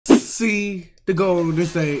see the Golden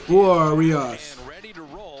State Warriors.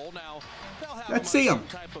 Let's see him.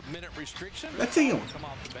 Let's see him.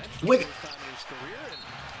 Wiggins.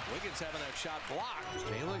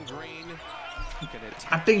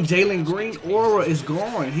 I think Jalen Green aura is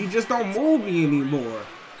gone. He just don't move me anymore.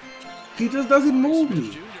 He just doesn't move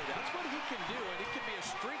me.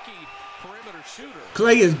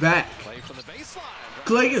 Clay is back.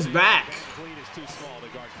 Clay is back.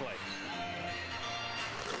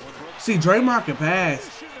 See, Draymond can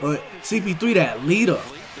pass, but CP3 that leader.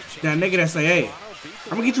 That nigga that say, hey,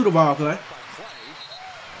 I'm gonna get you the ball, Clay.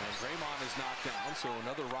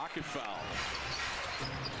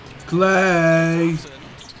 Clay.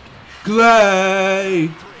 Clay.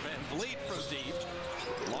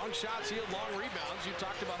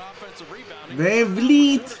 Van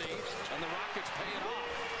Vliet.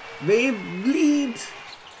 Van Vliet.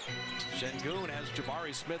 Sengun has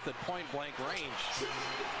Jabari Smith at point blank range.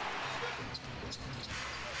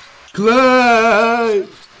 Clay.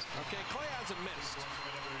 Okay, Clay hasn't missed.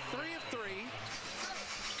 3 of 3.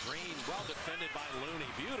 Green well defended by Looney.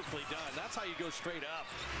 Beautifully done. That's how you go straight up.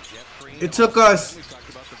 Jeff Green. It took us. We talked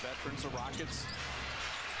about the veterans, the Rockets.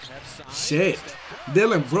 Shit.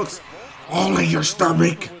 Dylan Brooks. All in your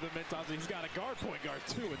stomach.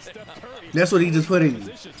 That's what he just put in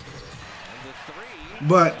you.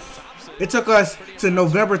 But it took us to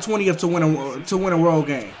November 20th to win a road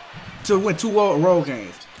game. To win 2 road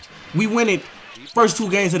games. We win it first 2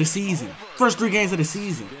 games of the season. First 3 games of the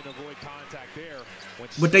season.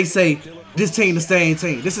 But they say this team the same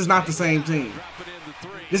team. This is not the same team.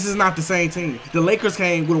 This is not the same team. The Lakers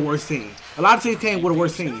came with a worse team. A lot of teams came with a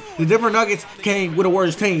worse team. The Denver Nuggets came with a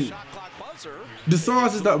worse team. The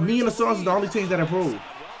Suns is me and the Suns is the only teams that improved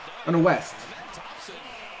in the West.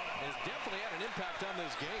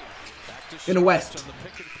 In the West.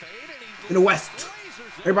 In the West.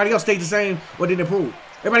 Everybody else stayed the same or didn't improve.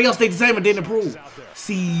 Everybody else stayed the same or didn't improve.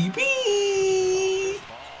 CB.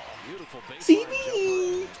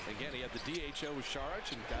 CB.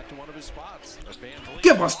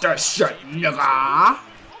 Give us that shit, nigga.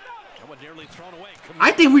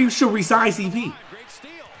 I think we should resign CP.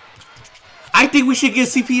 I think we should give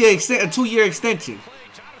CP a 2-year extension.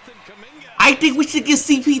 I think we should give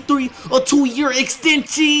CP3 a 2-year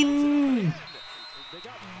extension.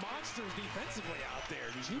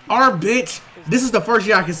 Our bench, this is the first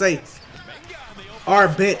year I can say, our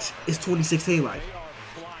bench is 2016 like.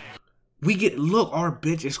 We get, look, our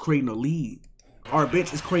bench is creating a lead. Our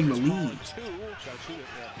bench is creating a lead.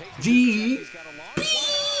 G.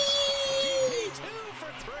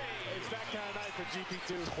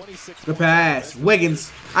 The pass.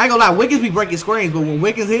 Wiggins. I ain't gonna lie, Wiggins be breaking screens, but when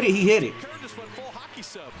Wiggins hit it, he hit it.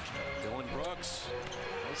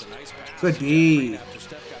 Good D.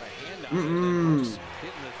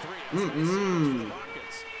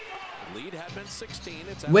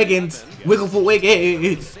 Wiggins. Wiggle for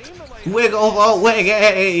Wiggins. Wiggle for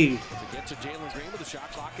Wiggins.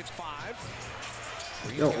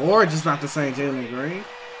 Yo, Orange is not the same Jalen Green.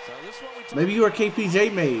 Maybe you were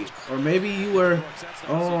KPJ made, or maybe you were,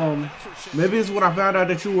 maybe it's when I found out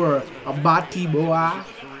that you were a Bati boy.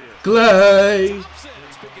 Clay.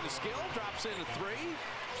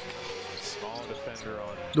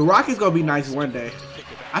 The Rockets gonna be nice one day.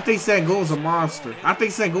 I think Sengun's a monster. I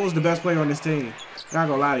think Sengun's the best player on this team. Not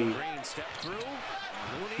gonna lie to you.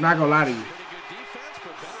 Not gonna lie to you.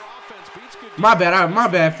 My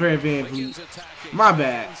bad, Fred VanVleet. My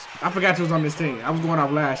bad. I forgot you was on this team. I was going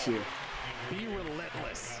off last year.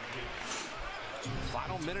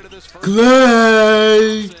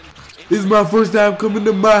 Clay! This is my first time coming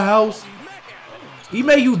to my house.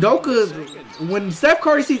 Ime Udoka, when Steph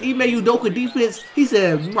Curry sees Ime Udoka defense, he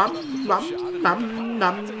said, nom, nom, nom,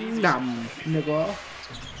 nom, nom, nigga.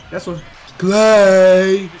 That's what.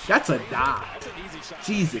 Clay! That's a dot.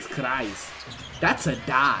 Jesus Christ. That's a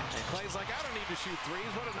dot.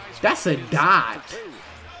 That's a dot.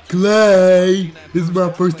 Clay! This is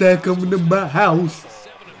my first time coming to my house.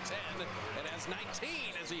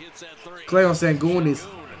 Clay on Sengun is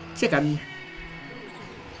chicken.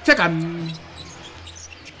 Chicken.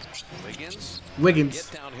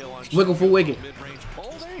 Wiggins. Wiggle for Wiggins.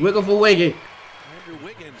 Wiggle for Wiggins.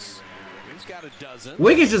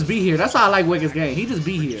 Wiggins just be here. That's how I like Wiggins' game. He just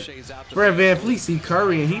be here. Fred VanVleet see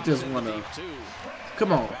Curry and he just wanna.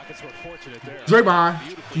 Come on. Draymond.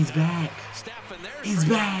 He's back. He's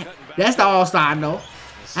back. That's the all-star I know.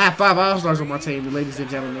 I have 5 all-stars on my team, ladies and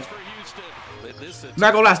gentlemen.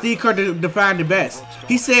 Not gonna lie, Steve Kerr defined it best.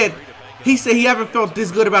 He said he haven't felt this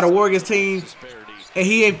good about a Warriors team, and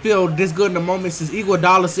he ain't feel this good in the moment since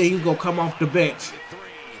Iguodala said he was gonna come off the bench.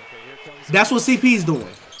 That's what CP's doing.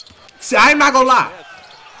 See, I'm not gonna lie.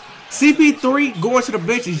 CP3 going to the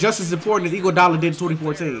bench is just as important as Iguodala did in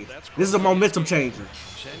 2014. This is a momentum changer.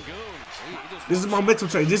 This is a momentum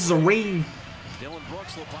changer. This is a ring.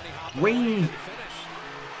 Ring.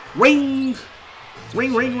 Ring.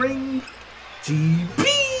 Ring, ring, ring. GB.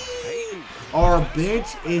 Our bench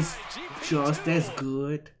is just as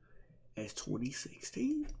good as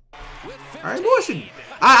 2016. I ain't bullshitting.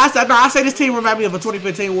 I say this team remind me of a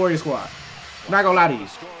 2015 Warrior squad. Not gonna lie to you.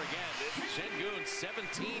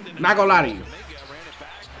 Not gonna lie to you.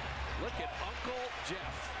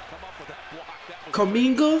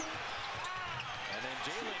 Kuminga.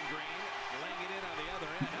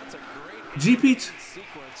 GP.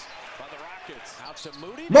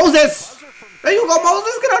 Moses. There you go,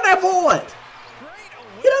 Moses. Get on that board.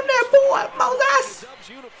 Get on that board, Moses.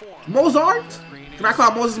 Mozart. Can I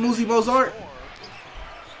call Moses Musi Mozart?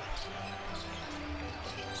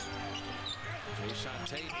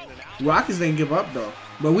 Rockets didn't give up though,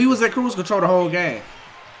 but we was at cruise control the whole game.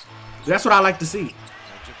 That's what I like to see.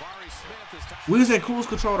 We was at cruise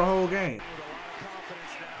control the whole game.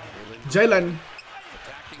 Jalen,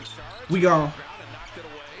 we gone.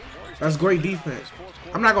 That's great defense.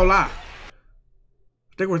 I'm not gonna lie.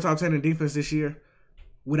 I think we're top 10 in defense this year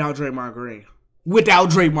without Draymond Green. Without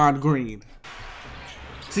Draymond Green.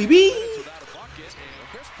 CB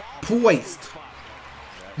poised.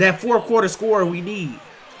 That fourth quarter score we need.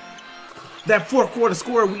 That fourth quarter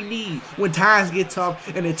score we need when times get tough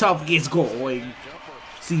and the tough gets going.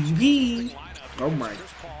 CB. Oh my.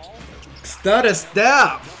 Stutter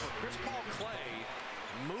Steph.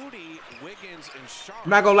 I'm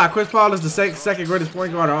not gonna lie, Chris Paul is the second greatest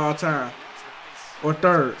point guard of all time. Or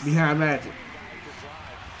third behind Magic.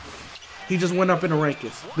 He just went up in the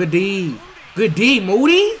rankings. Good D. Good D,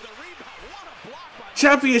 Moody.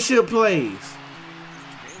 Championship plays.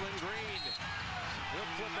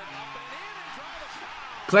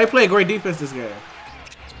 Clay played great defense this game.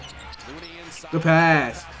 Good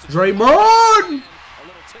pass. Draymond!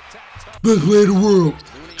 Best player in the world.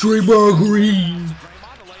 Draymond Green.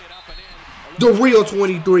 The real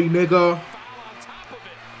 23, nigga.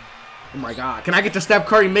 Oh my god. Can I get to Steph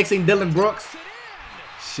Curry mixing Dylan Brooks?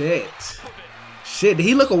 Shit. Shit. Did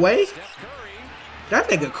he look away? That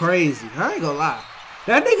nigga crazy. I ain't gonna lie.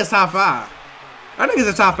 That nigga's top 5. That nigga's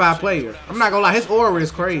a top 5 player. I'm not gonna lie. His aura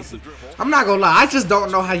is crazy. I'm not gonna lie. I just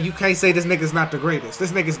don't know how you can't say this nigga's not the greatest.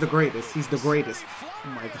 This nigga's the greatest. He's the greatest. Oh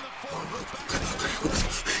my god.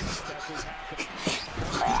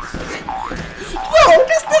 Yo,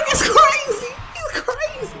 this nigga's crazy. He's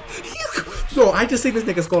crazy. He's crazy. Yo, I just seen this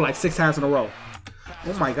nigga score like 6 times in a row.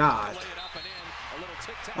 Oh my god.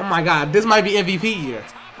 Oh my god. This might be MVP year.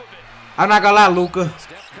 I'm not gonna lie, Luka.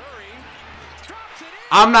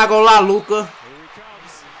 I'm not gonna lie, Luka.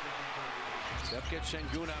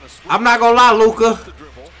 I'm not gonna lie, Luka.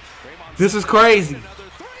 This is crazy.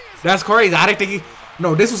 That's crazy. I didn't think he.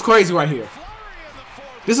 No, this is crazy right here.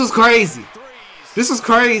 This is crazy. This is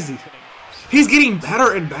crazy. He's getting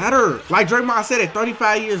better and better. Like Draymond said at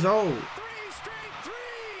 35 years old.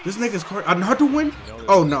 This nigga's crazy. Another win?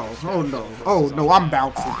 Oh no. Oh no. Oh no. I'm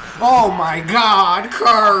bouncing. Oh my god.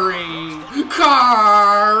 Curry.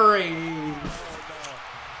 Curry.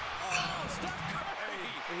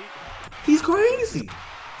 He's crazy.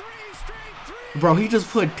 Bro, he just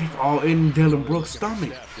put dick all in Dylan Brooks'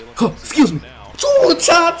 stomach. Huh, excuse me. Ooh,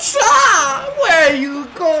 cha-cha! Where are you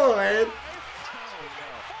going?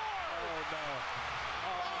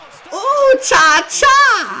 Ooh,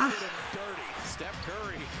 cha-cha!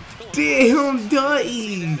 Damn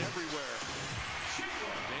dirty.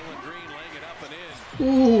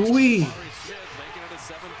 Ooh, wee.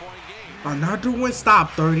 Another one.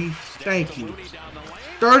 Stop, 30. Thank you.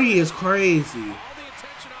 30 is crazy.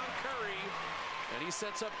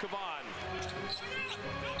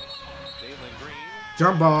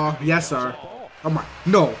 Jump ball. Yes, sir. Oh my.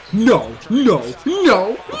 No. No. No. No.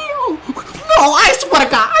 No. No. I swear to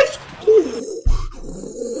God.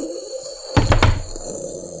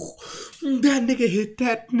 That nigga hit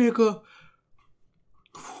that nigga.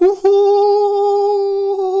 Ooh.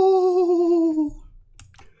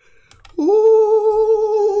 Ooh.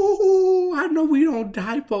 I know we don't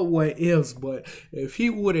die for what else, but if he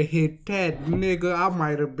would have hit that nigga, I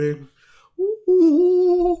might have been.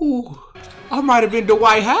 Ooh. I might have been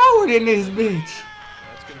Dwight Howard in this bitch.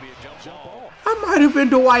 I might have been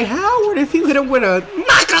Dwight Howard if he hit him with a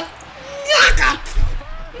knockout. Knockout.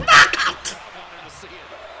 Knockout.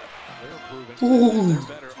 Ooh.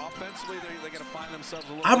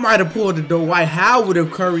 I might have pulled the Dwight Howard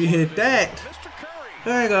if Curry hit that.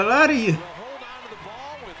 I ain't gonna lie to you.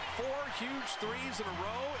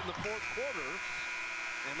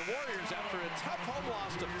 the Warriors after a tough home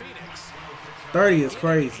loss to Phoenix. 30 is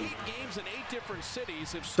crazy. 8 games in 8 different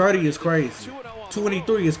cities. 30 is crazy.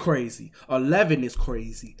 23 is crazy. 11 is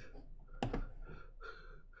crazy.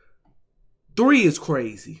 3 is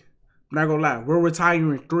crazy. I'm not gonna lie. We're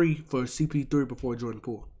retiring 3 for CP3 before Jordan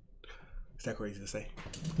Poole. Is that crazy to say?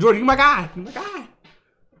 Jordan, you my guy. You my guy.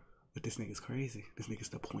 But this nigga's crazy. This nigga's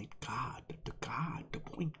the point god. The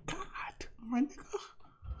point god. My nigga.